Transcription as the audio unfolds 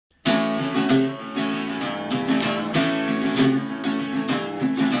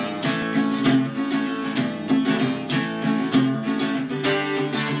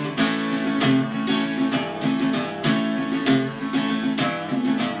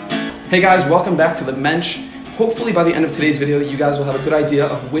Hey guys, welcome back to the Mensch. Hopefully by the end of today's video, you guys will have a good idea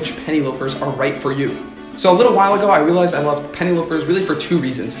of which penny loafers are right for you. So a little while ago, I realized I love penny loafers really for two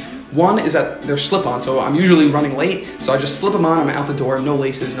reasons. One is that they're slip-on, so I'm usually running late, so I just slip them on, I'm out the door, no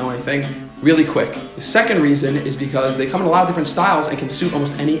laces, no anything, really quick. The second reason is because they come in a lot of different styles and can suit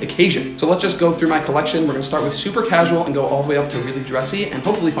almost any occasion. So let's just go through my collection. We're gonna start with super casual and go all the way up to really dressy and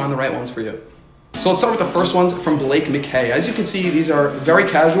hopefully find the right ones for you. So let's start with the first ones from McKay. As you can see, these are very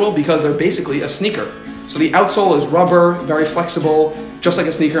casual because they're basically a sneaker. So the outsole is rubber, very flexible, just like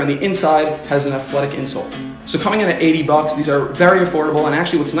a sneaker, and the inside has an athletic insole. So coming in at 80 bucks, these are very affordable, and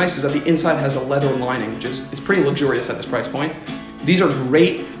actually what's nice is that the inside has a leather lining, which is pretty luxurious at this price point. These are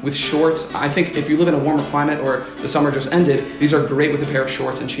great with shorts. I think if you live in a warmer climate or the summer just ended, these are great with a pair of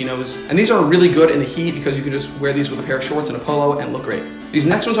shorts and chinos. And these are really good in the heat because you can just wear these with a pair of shorts and a polo and look great. These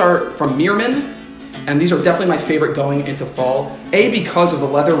next ones are from Meermin. And these are definitely my favorite going into fall. A, because of the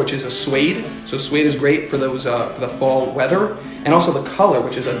leather, which is a suede. So suede is great for those for the fall weather. And also the color,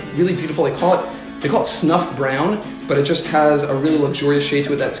 which is a really beautiful, they call it snuff brown, but it just has a really luxurious shade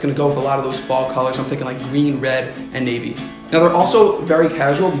to it that's gonna go with a lot of those fall colors. I'm thinking like green, red, and navy. Now they're also very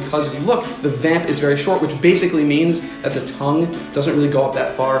casual because if you look, the vamp is very short, which basically means that the tongue doesn't really go up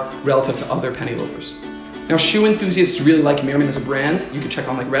that far relative to other penny loafers. Now, shoe enthusiasts really like Meermin as a brand. You can check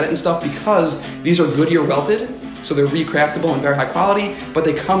on like Reddit and stuff because these are Goodyear welted, so they're recraftable and very high quality, but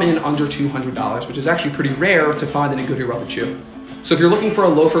they come in under $200, which is actually pretty rare to find in a Goodyear welted shoe. So if you're looking for a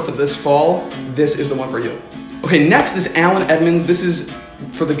loafer for this fall, this is the one for you. Okay, next is Edmonds. This is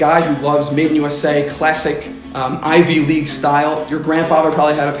for the guy who loves Made in USA, classic Ivy League style. Your grandfather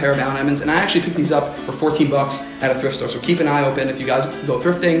probably had a pair of Edmonds, and I actually picked these up for 14 bucks at a thrift store, so keep an eye open if you guys go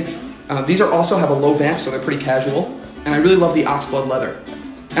thrifting. These are also have a low vamp, so they're pretty casual, and I really love the oxblood leather.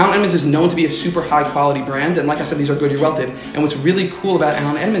 Edmonds is known to be a super high quality brand, and like I said, these are Goodyear welted. And what's really cool about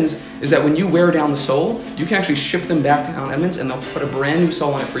Edmonds is that when you wear down the sole, you can actually ship them back to Edmonds, and they'll put a brand new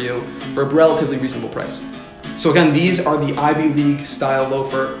sole on it for you for a relatively reasonable price. So again, these are the Ivy League style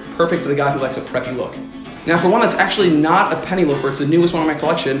loafer, perfect for the guy who likes a preppy look. Now for one that's actually not a penny loafer, it's the newest one in my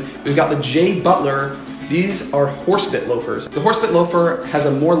collection, we've got the J. Butler. These are horsebit loafers. The horsebit loafer has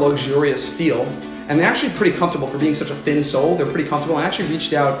a more luxurious feel, and they're actually pretty comfortable for being such a thin sole. They're pretty comfortable, and I actually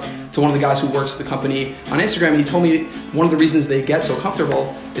reached out to one of the guys who works at the company on Instagram, and he told me one of the reasons they get so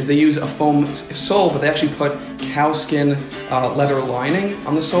comfortable is they use a foam sole, but they actually put cow skin leather lining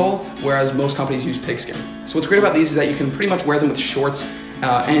on the sole, whereas most companies use pigskin. So what's great about these is that you can pretty much wear them with shorts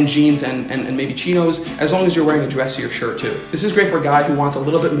and jeans and maybe chinos, as long as you're wearing a dressier shirt too. This is great for a guy who wants a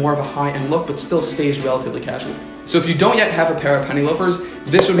little bit more of a high-end look, but still stays relatively casual. So if you don't yet have a pair of penny loafers,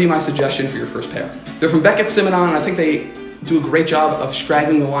 this would be my suggestion for your first pair. They're from Beckett-Simonon, and I think they do a great job of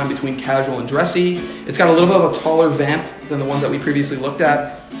straggling the line between casual and dressy. It's got a little bit of a taller vamp than the ones that we previously looked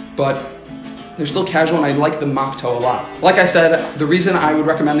at, but they're still casual, and I like the mock toe a lot. Like I said, the reason I would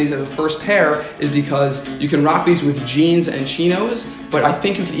recommend these as a first pair is because you can rock these with jeans and chinos, but I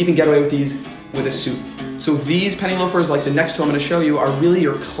think you can even get away with these with a suit. So these penny loafers, like the next two I'm gonna show you, are really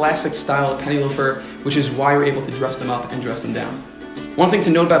your classic style of penny loafer, which is why you're able to dress them up and dress them down. One thing to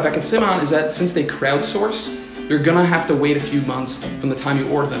note about Beckett-Simonon is that since they crowdsource, you're gonna have to wait a few months from the time you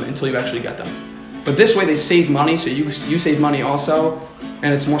order them until you actually get them. But this way they save money, so you save money also,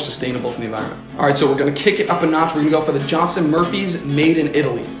 and it's more sustainable for the environment. All right, so we're gonna kick it up a notch. We're gonna go for the Johnston Murphy's Made in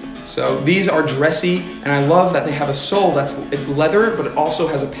Italy. So these are dressy, and I love that they have a sole it's leather, but it also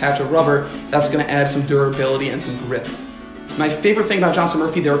has a patch of rubber that's gonna add some durability and some grip. My favorite thing about Johnston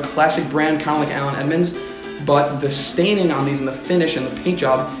Murphy, they're a classic brand, kind of like Edmonds, but the staining on these and the finish and the paint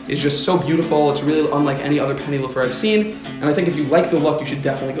job is just so beautiful. It's really unlike any other penny loafer I've seen, and I think if you like the look, you should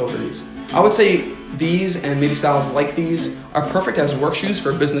definitely go for these. I would say these and maybe styles like these are perfect as work shoes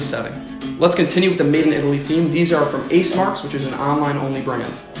for a business setting. Let's continue with the Made in Italy theme. These are from Ace Marks, which is an online-only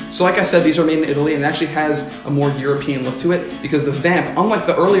brand. So like I said, these are made in Italy, and it actually has a more European look to it because the vamp, unlike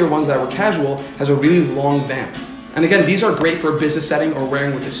the earlier ones that were casual, has a really long vamp. And again, these are great for a business setting or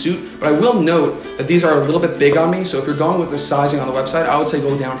wearing with a suit, but I will note that these are a little bit big on me, so if you're going with the sizing on the website, I would say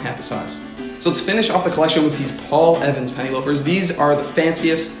go down half a size. So let's finish off the collection with these Paul Evans penny loafers. These are the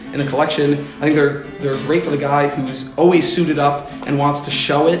fanciest in the collection. I think they're great for the guy who's always suited up and wants to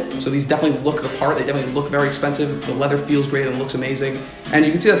show it. So these definitely look the part. They definitely look very expensive. The leather feels great and looks amazing. And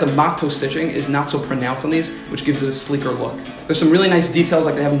you can see that the mock toe stitching is not so pronounced on these, which gives it a sleeker look. There's some really nice details,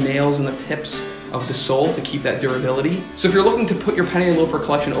 like they have nails in the tips of the sole to keep that durability. So if you're looking to put your penny loafer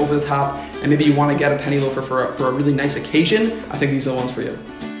collection over the top, and maybe you want to get a penny loafer for a really nice occasion, I think these are the ones for you.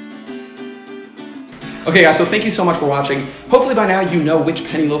 Okay guys, so thank you so much for watching. Hopefully by now you know which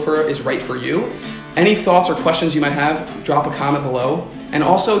penny loafer is right for you. Any thoughts or questions you might have, drop a comment below. And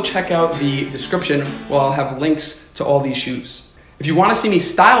also check out the description where I'll have links to all these shoes. If you want to see me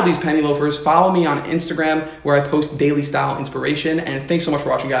style these penny loafers, follow me on Instagram where I post daily style inspiration. And thanks so much for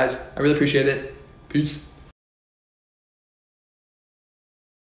watching, guys. I really appreciate it. Peace.